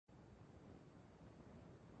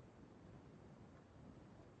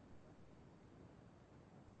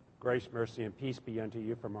Grace, mercy, and peace be unto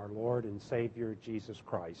you from our Lord and Savior, Jesus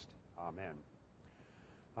Christ. Amen.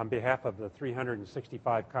 On behalf of the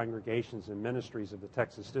 365 congregations and ministries of the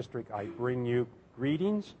Texas District, I bring you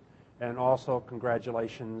greetings and also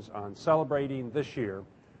congratulations on celebrating this year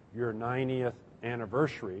your 90th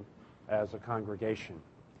anniversary as a congregation.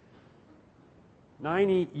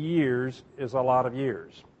 90 years is a lot of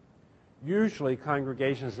years. Usually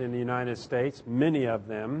congregations in the United States, many of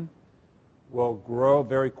them, will grow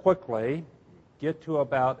very quickly, get to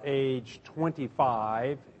about age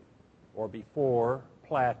 25 or before,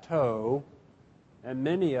 plateau, and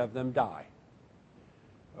many of them die.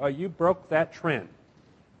 You broke that trend.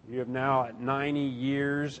 You have now at 90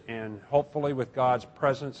 years, and hopefully with God's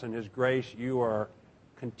presence and His grace, you are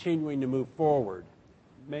continuing to move forward,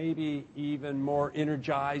 maybe even more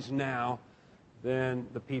energized now than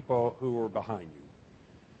the people who were behind you.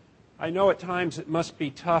 I know at times it must be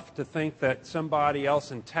tough to think that somebody else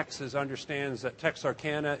in Texas understands that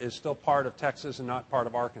Texarkana is still part of Texas and not part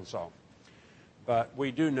of Arkansas. But we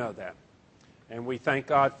do know that, and we thank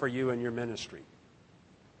God for you and your ministry.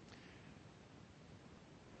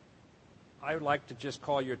 I would like to just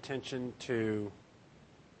call your attention to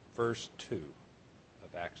verse 2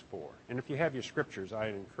 of Acts 4. And if you have your scriptures, I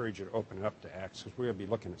encourage you to open it up to Acts, because we're going to be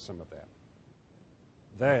looking at some of that.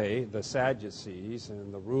 They, the Sadducees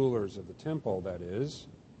and the rulers of the temple, that is,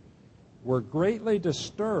 were greatly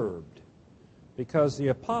disturbed because the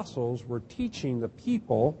apostles were teaching the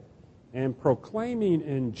people and proclaiming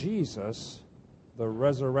in Jesus the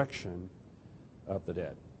resurrection of the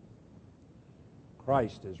dead.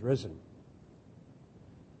 Christ is risen.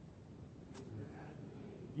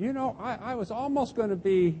 You know, I was almost going to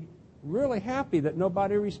be really happy that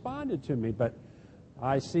nobody responded to me, but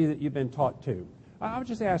I see that you've been taught too. I'll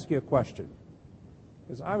just ask you a question,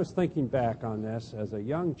 because I was thinking back on this. As a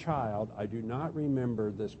young child, I do not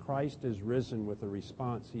remember this Christ is risen with a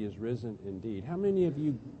response, He is risen indeed. How many of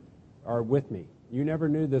you are with me? You never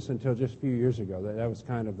knew this until just a few years ago, that was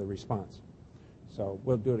kind of the response. So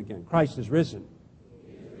we'll do it again. Christ is risen.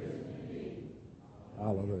 He is risen indeed.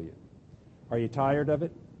 Hallelujah. Are you tired of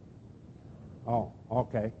it? Oh,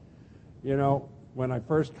 okay. You know, when I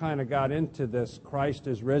first kind of got into this, Christ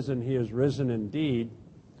is risen, He is risen indeed,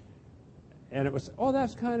 and it was, oh,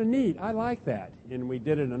 that's kind of neat. I like that. And we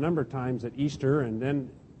did it a number of times at Easter, and then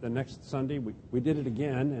the next Sunday we did it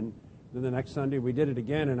again, and then the next Sunday we did it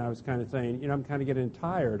again, and I was kind of saying, you know, I'm kind of getting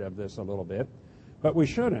tired of this a little bit. But we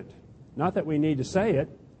shouldn't. Not that we need to say it,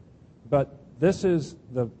 but this is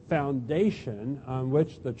the foundation on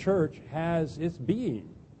which the church has its being.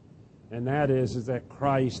 And that is that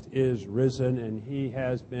Christ is risen, and He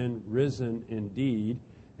has been risen indeed.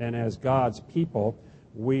 And as God's people,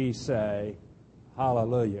 we say,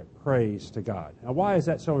 hallelujah, praise to God. Now, why is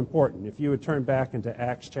that so important? If you would turn back into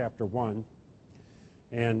Acts chapter 1,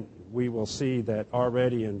 and we will see that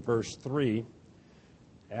already in verse 3,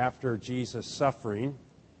 after Jesus' suffering,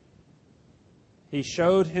 He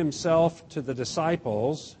showed Himself to the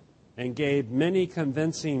disciples and gave many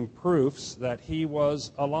convincing proofs that He was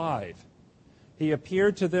alive. He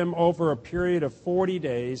appeared to them over a period of 40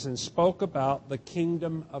 days and spoke about the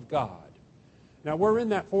kingdom of God. Now, we're in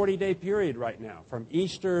that 40-day period right now. From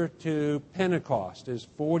Easter to Pentecost is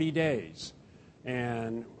 40 days,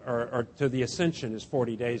 and or to the Ascension is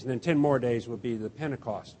 40 days, and then 10 more days will be the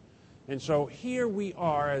Pentecost. And so here we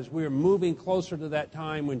are as we're moving closer to that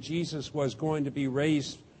time when Jesus was going to be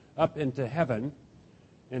raised up into heaven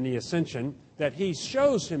in the Ascension, that He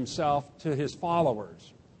shows Himself to His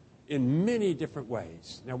followers in many different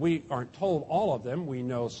ways. Now, we aren't told all of them. We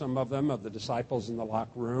know some of them, of the disciples in the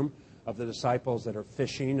locked room, of the disciples that are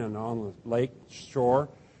fishing and on the lake shore,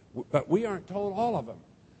 but we aren't told all of them.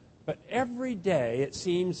 But every day it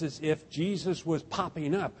seems as if Jesus was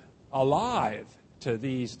popping up alive to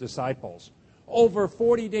these disciples. Over a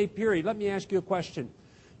 40-day period, let me ask you a question.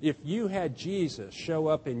 If you had Jesus show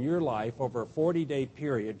up in your life over a 40-day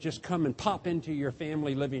period, just come and pop into your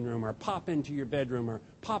family living room or pop into your bedroom or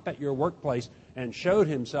pop at your workplace and showed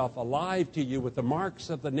Himself alive to you with the marks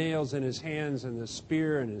of the nails in His hands and the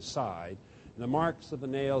spear in His side, and the marks of the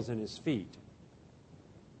nails in His feet.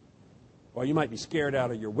 Well, you might be scared out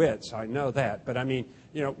of your wits, I know that, but I mean,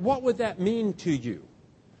 you know, what would that mean to you?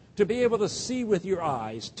 To be able to see with your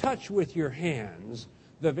eyes, touch with your hands,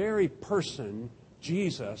 the very person,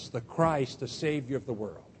 Jesus, the Christ, the Savior of the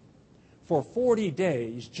world. For 40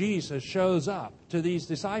 days, Jesus shows up to these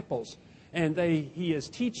disciples, and He is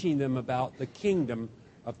teaching them about the kingdom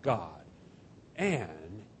of God.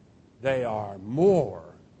 And they are more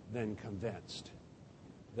than convinced.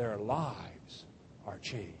 Their lives are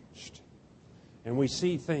changed. And we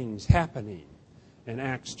see things happening In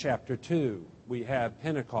Acts chapter 2, we have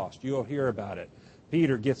Pentecost. You'll hear about it.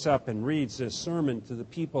 Peter gets up and reads this sermon to the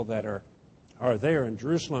people that are there in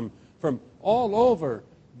Jerusalem from all over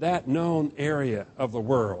that known area of the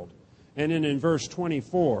world. And then in verse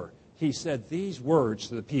 24, he said these words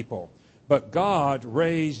to the people, "But God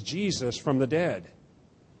raised Jesus from the dead,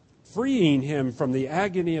 freeing him from the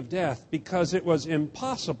agony of death, because it was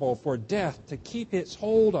impossible for death to keep its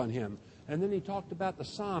hold on him." And then he talked about the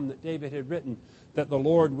psalm that David had written, that the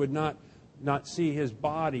Lord would not see his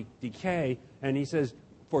body decay. And he says,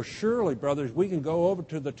 for surely, brothers, we can go over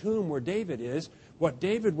to the tomb where David is. What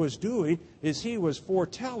David was doing is he was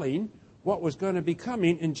foretelling what was going to be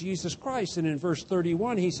coming in Jesus Christ. And in verse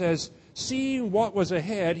 31, he says, seeing what was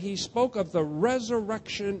ahead, he spoke of the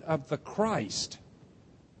resurrection of the Christ,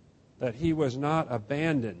 that he was not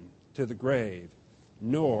abandoned to the grave,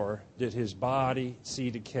 nor did his body see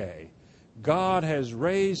decay. God has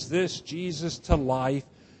raised this Jesus to life,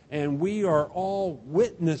 and we are all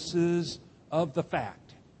witnesses of the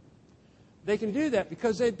fact. They can do that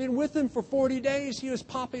because they've been with him for 40 days. He was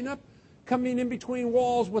popping up, coming in between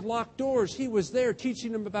walls with locked doors. He was there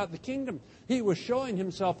teaching them about the kingdom. He was showing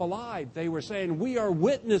himself alive. They were saying, we are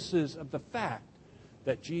witnesses of the fact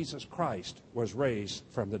that Jesus Christ was raised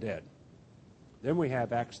from the dead. Then we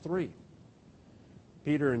have Acts 3.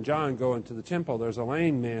 Peter and John go into the temple. There's a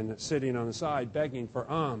lame man that's sitting on the side begging for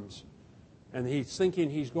alms. And he's thinking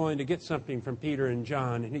he's going to get something from Peter and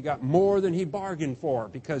John. And he got more than he bargained for,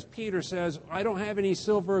 because Peter says, I don't have any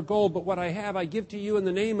silver or gold, but what I have I give to you in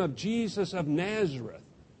the name of Jesus of Nazareth.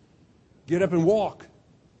 Get up and walk.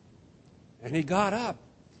 And he got up.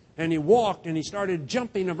 And he walked, and he started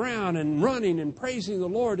jumping around and running and praising the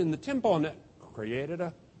Lord in the temple. And that created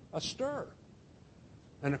a stir.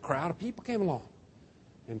 And a crowd of people came along.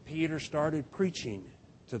 And Peter started preaching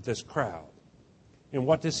to this crowd. And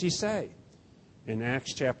what does he say? In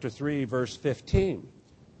Acts chapter 3, verse 15,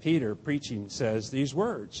 Peter, preaching, says these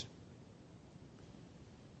words.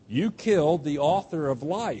 You killed the author of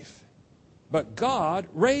life, but God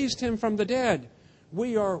raised him from the dead.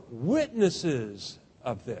 We are witnesses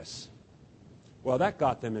of this. Well, that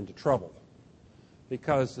got them into trouble,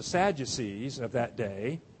 because the Sadducees of that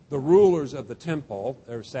day, the rulers of the temple,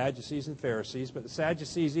 there were Sadducees and Pharisees, but the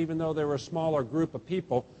Sadducees, even though they were a smaller group of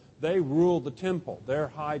people, they ruled the temple. Their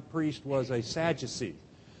high priest was a Sadducee.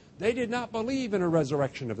 They did not believe in a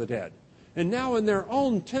resurrection of the dead. And now in their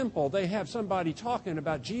own temple, they have somebody talking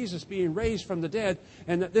about Jesus being raised from the dead,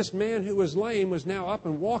 and that this man who was lame was now up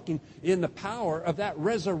and walking in the power of that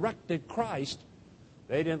resurrected Christ.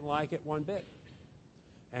 They didn't like it one bit.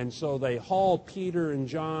 And so they hauled Peter and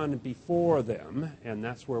John before them, and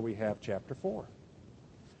that's where we have chapter 4.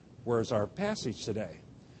 Where's our passage today?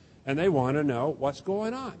 And they want to know what's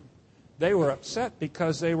going on. They were upset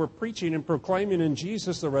because they were preaching and proclaiming in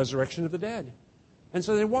Jesus the resurrection of the dead. And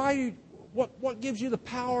so what gives you the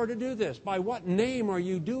power to do this? By what name are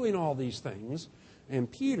you doing all these things? And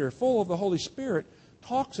Peter, full of the Holy Spirit,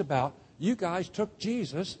 talks about, you guys took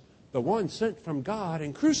Jesus, the one sent from God,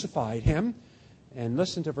 and crucified him. And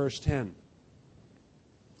listen to verse 10.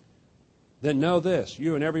 Then know this,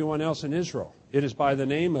 you and everyone else in Israel, it is by the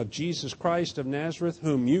name of Jesus Christ of Nazareth,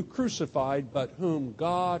 whom you crucified, but whom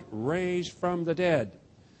God raised from the dead,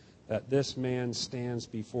 that this man stands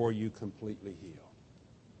before you completely healed.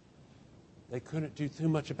 They couldn't do too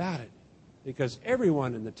much about it, because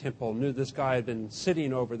everyone in the temple knew this guy had been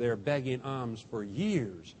sitting over there begging alms for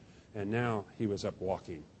years, and now he was up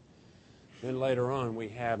walking. Then later on we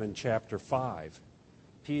have in chapter 5,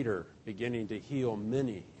 Peter beginning to heal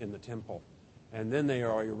many in the temple. And then they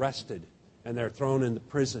are arrested, and they're thrown into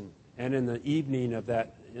prison. And in the evening of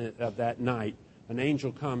that night, an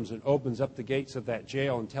angel comes and opens up the gates of that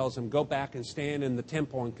jail and tells them, go back and stand in the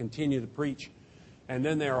temple and continue to preach. And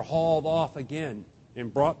then they are hauled off again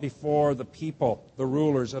and brought before the people, the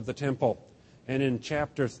rulers of the temple. And in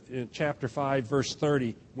chapter 5, verse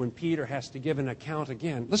 30, when Peter has to give an account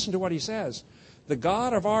again, listen to what he says. The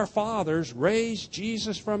God of our fathers raised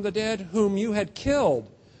Jesus from the dead, whom you had killed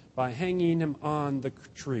by hanging him on the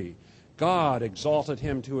tree. God exalted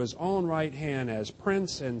him to his own right hand as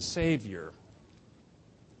Prince and Savior,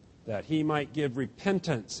 that he might give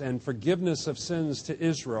repentance and forgiveness of sins to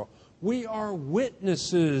Israel. We are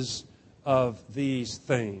witnesses of these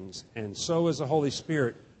things, and so is the Holy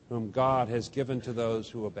Spirit, whom God has given to those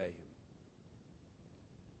who obey him.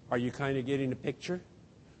 Are you kind of getting a picture?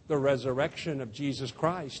 The resurrection of Jesus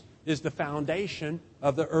Christ is the foundation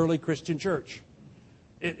of the early Christian church.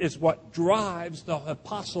 It is what drives the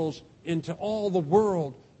apostles into all the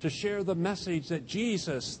world to share the message that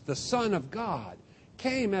Jesus, the Son of God,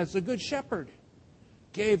 came as the Good Shepherd.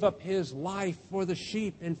 gave up his life for the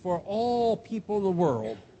sheep and for all people in the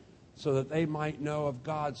world so that they might know of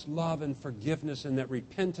God's love and forgiveness, and that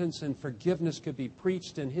repentance and forgiveness could be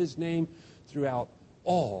preached in his name throughout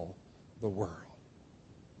all the world.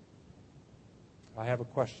 I have a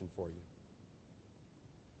question for you.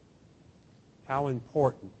 How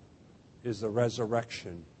important is the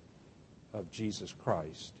resurrection of Jesus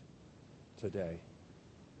Christ today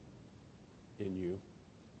in you?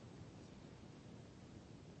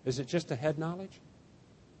 Is it just a head knowledge?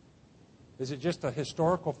 Is it just a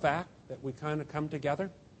historical fact that we kind of come together?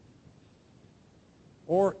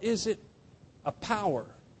 Or is it a power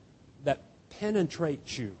that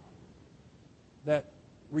penetrates you, that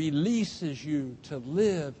releases you to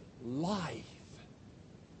live life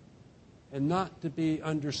and not to be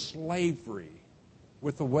under slavery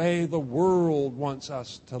with the way the world wants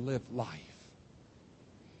us to live life?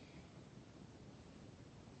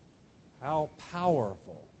 How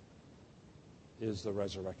powerful is the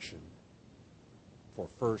resurrection for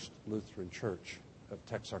First Lutheran Church of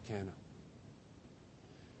Texarkana?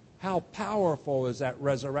 How powerful is that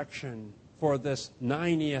resurrection for this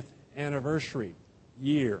 90th anniversary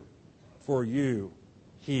year for you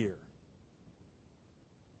here?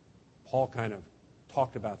 Paul kind of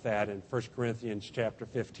talked about that in 1 Corinthians chapter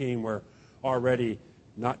 15, where already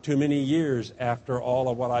not too many years after all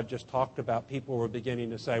of what I've just talked about, people were beginning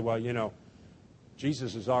to say, well, you know,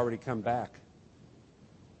 Jesus has already come back,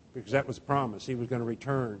 because that was promised. He was going to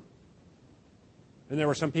return. And there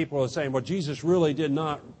were some people who were saying, well, Jesus really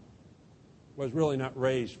was really not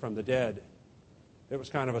raised from the dead. It was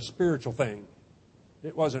kind of a spiritual thing.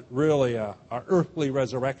 It wasn't really an earthly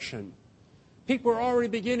resurrection. People are already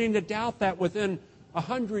beginning to doubt that within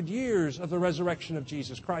 100 years of the resurrection of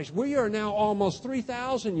Jesus Christ. We are now almost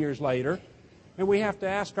 3,000 years later, and we have to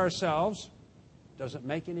ask ourselves, does it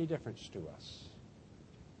make any difference to us?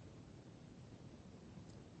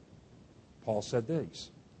 Paul said these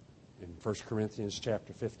in 1 Corinthians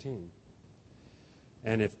chapter 15.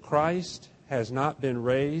 And if Christ has not been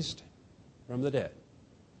raised from the dead,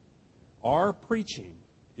 our preaching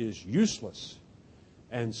is useless,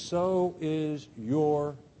 and so is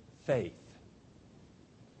your faith.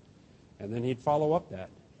 And then he'd follow up that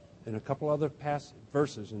in a couple other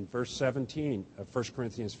verses in verse 17 of 1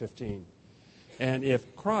 Corinthians 15. And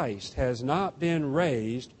if Christ has not been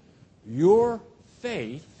raised, your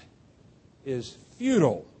faith is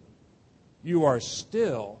futile. You are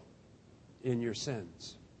still in your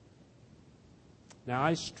sins. Now,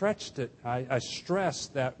 I stressed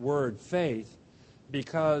that word faith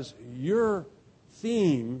because your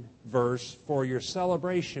theme verse for your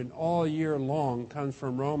celebration all year long comes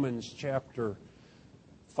from Romans chapter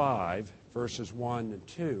 5, verses 1 and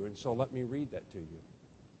 2. And so let me read that to you.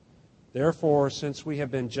 Therefore, since we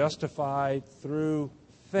have been justified through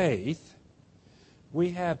faith,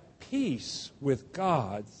 we have peace with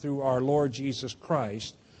God through our Lord Jesus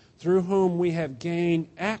Christ, through whom we have gained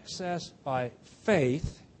access by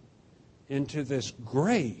faith into this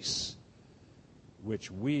grace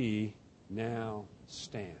which we now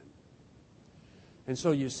stand. And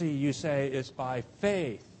so you see, you say it's by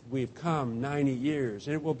faith we've come 90 years.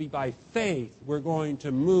 And it will be by faith we're going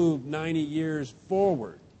to move 90 years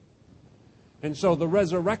forward. And so the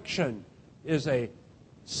resurrection is a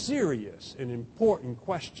serious and important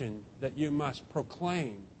question that you must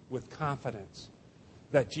proclaim with confidence,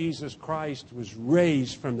 that Jesus Christ was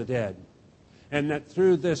raised from the dead, and that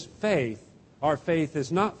through this faith, our faith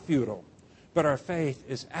is not futile, but our faith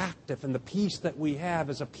is active, and the peace that we have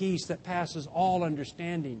is a peace that passes all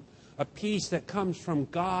understanding, a peace that comes from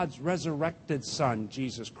God's resurrected Son,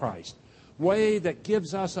 Jesus Christ, way that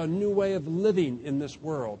gives us a new way of living in this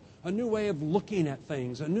world, a new way of looking at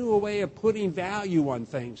things, a new way of putting value on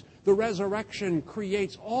things. The resurrection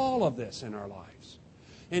creates all of this in our lives.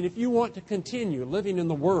 And if you want to continue living in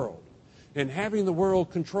the world and having the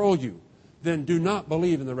world control you, then do not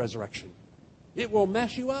believe in the resurrection. It will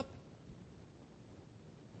mess you up.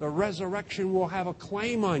 The resurrection will have a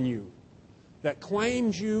claim on you that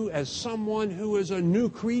claims you as someone who is a new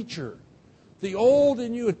creature. The old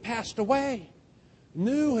in you had passed away.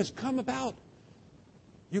 New has come about.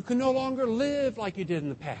 You can no longer live like you did in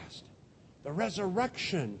the past. The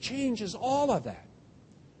resurrection changes all of that.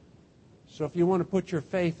 So if you want to put your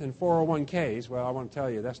faith in 401ks, well, I want to tell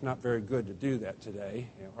you that's not very good to do that today,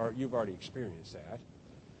 or you've already experienced that.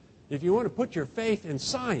 If you want to put your faith in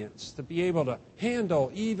science to be able to handle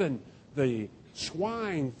even the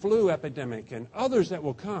swine flu epidemic and others that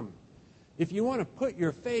will come, if you want to put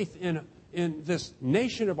your faith in this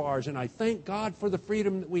nation of ours, and I thank God for the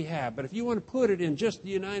freedom that we have, but if you want to put it in just the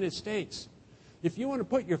United States, if you want to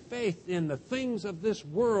put your faith in the things of this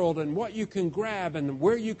world and what you can grab and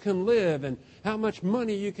where you can live and how much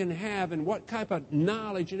money you can have and what type of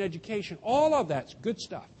knowledge and education, all of that's good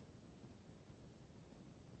stuff.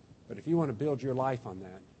 But if you want to build your life on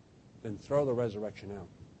that, then throw the resurrection out.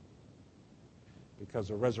 Because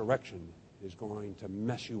the resurrection is going to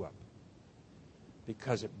mess you up.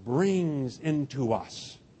 Because it brings into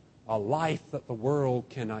us a life that the world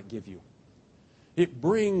cannot give you. It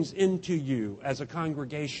brings into you, as a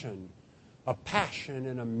congregation, a passion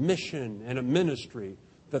and a mission and a ministry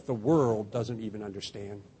that the world doesn't even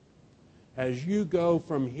understand. As you go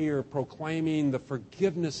from here proclaiming the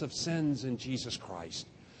forgiveness of sins in Jesus Christ,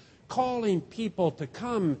 calling people to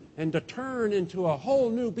come and to turn into a whole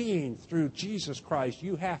new being through Jesus Christ,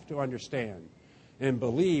 you have to understand and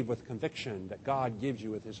believe with conviction that God gives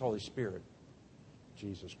you with His Holy Spirit.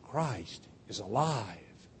 Jesus Christ is alive.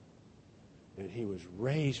 And He was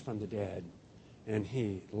raised from the dead, and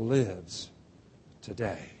He lives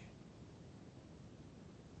today.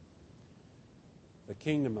 The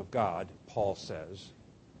kingdom of God, Paul says,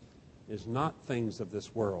 is not things of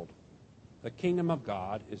this world. The kingdom of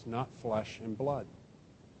God is not flesh and blood.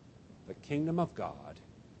 The kingdom of God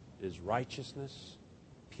is righteousness,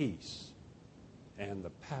 peace, and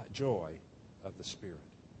the joy of the Spirit.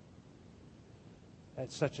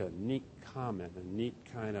 That's such a neat comment, a neat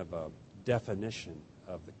kind of a definition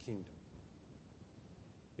of the kingdom.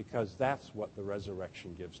 Because that's what the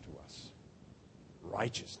resurrection gives to us.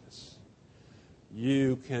 Righteousness.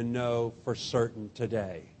 You can know for certain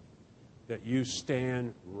today that you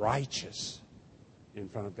stand righteous in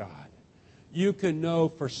front of God. You can know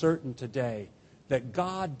for certain today that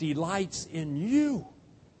God delights in you.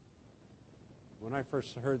 When I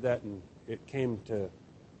first heard that and it came to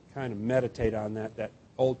kind of meditate on that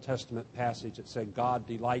Old Testament passage that said God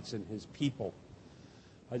delights in His people,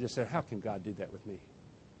 I just said, how can God do that with me?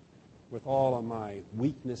 With all of my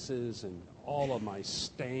weaknesses and all of my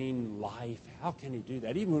stained life, how can He do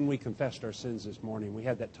that? Even when we confessed our sins this morning, we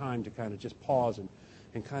had that time to kind of just pause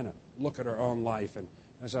and kind of look at our own life. And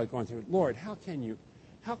as I was going through it, Lord, how can you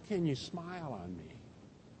smile on me?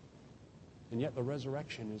 And yet the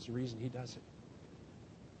resurrection is the reason He does it.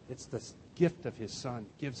 It's the gift of His Son.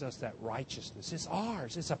 It gives us that righteousness. It's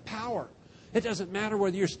ours. It's a power. It doesn't matter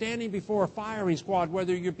whether you're standing before a firing squad,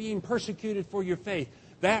 whether you're being persecuted for your faith.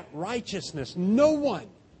 That righteousness, no one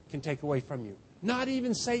can take away from you. Not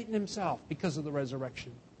even Satan himself, because of the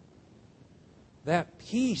resurrection. That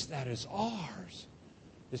peace that is ours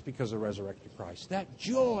is because of the resurrected Christ. That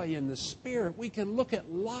joy in the Spirit, we can look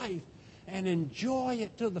at life and enjoy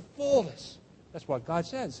it to the fullest. That's what God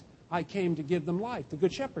says. I came to give them life. The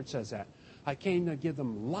Good Shepherd says that. I came to give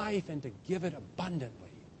them life and to give it abundantly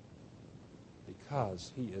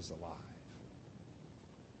because He is alive.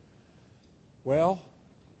 Well,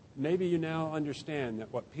 maybe you now understand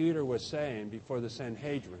that what Peter was saying before the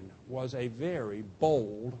Sanhedrin was a very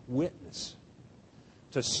bold witness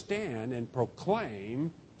to stand and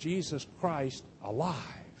proclaim Jesus Christ alive.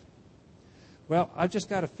 Well, I've just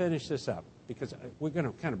got to finish this up because we're going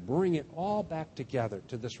to kind of bring it all back together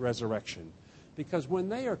to this resurrection. Because when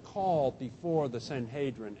they are called before the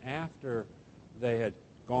Sanhedrin after they had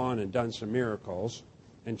gone and done some miracles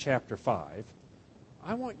in chapter 5,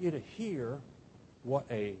 I want you to hear what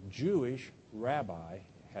a Jewish rabbi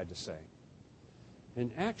had to say.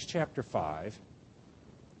 In Acts chapter 5,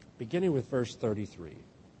 beginning with verse 33,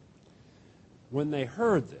 when they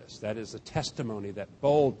heard this, that is the testimony, that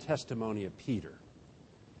bold testimony of Peter,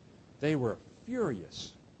 they were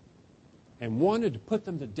furious and wanted to put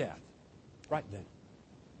them to death right then.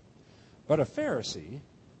 But a Pharisee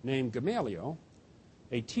named Gamaliel,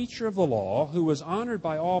 a teacher of the law, who was honored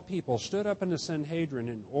by all people, stood up in the Sanhedrin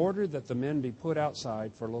and ordered that the men be put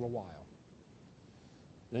outside for a little while.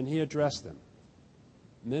 Then he addressed them,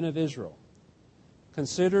 "Men of Israel,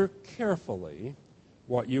 consider carefully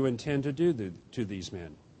what you intend to do to these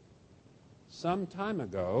men. Some time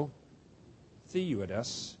ago,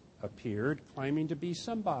 Theudas appeared, claiming to be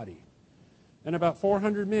somebody, and about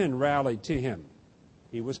 400 men rallied to him.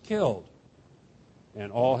 He was killed,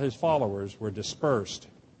 and all his followers were dispersed,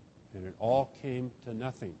 and it all came to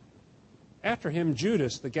nothing. After him,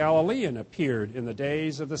 Judas the Galilean appeared in the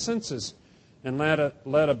days of the census and led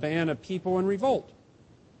a band of people in revolt.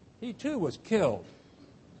 He too was killed,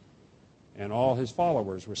 and all his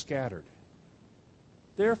followers were scattered.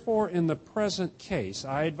 Therefore, in the present case,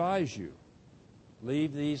 I advise you,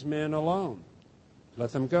 leave these men alone.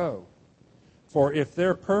 Let them go. For if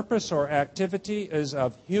their purpose or activity is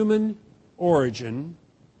of human origin,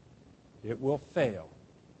 it will fail.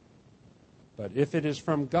 But if it is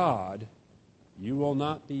from God, You will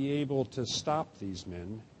not be able to stop these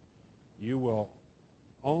men. You will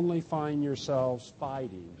only find yourselves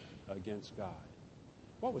fighting against God.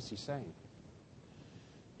 What was he saying?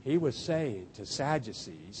 He was saying to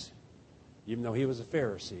Sadducees, even though he was a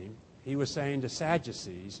Pharisee, he was saying to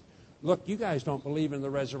Sadducees, look, you guys don't believe in the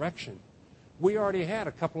resurrection. We already had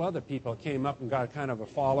a couple other people that came up and got kind of a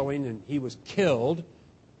following, and he was killed.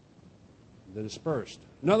 They're dispersed.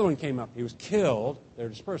 Another one came up. He was killed. They're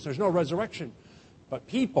dispersed. There's no resurrection. But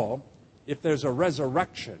people, if there's a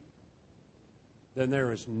resurrection, then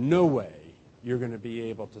there is no way you're going to be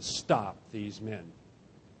able to stop these men.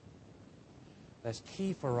 That's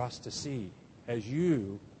key for us to see as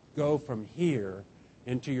you go from here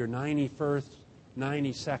into your 91st,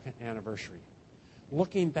 92nd anniversary.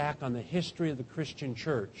 Looking back on the history of the Christian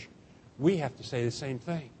church, we have to say the same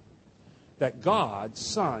thing. That God's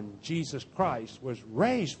Son, Jesus Christ, was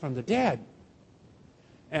raised from the dead.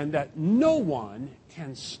 And that no one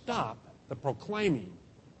can stop the proclaiming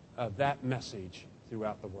of that message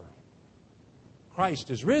throughout the world. Christ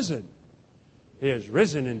is risen. He is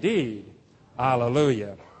risen indeed.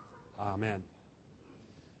 Hallelujah. Amen.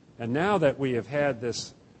 And now that we have had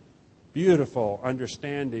this beautiful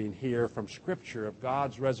understanding here from Scripture of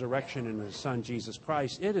God's resurrection in His Son, Jesus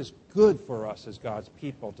Christ, it is good for us as God's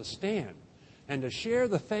people to stand and to share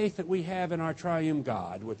the faith that we have in our triune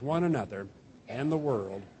God with one another and the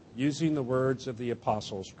world using the words of the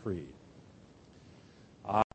Apostles' Creed.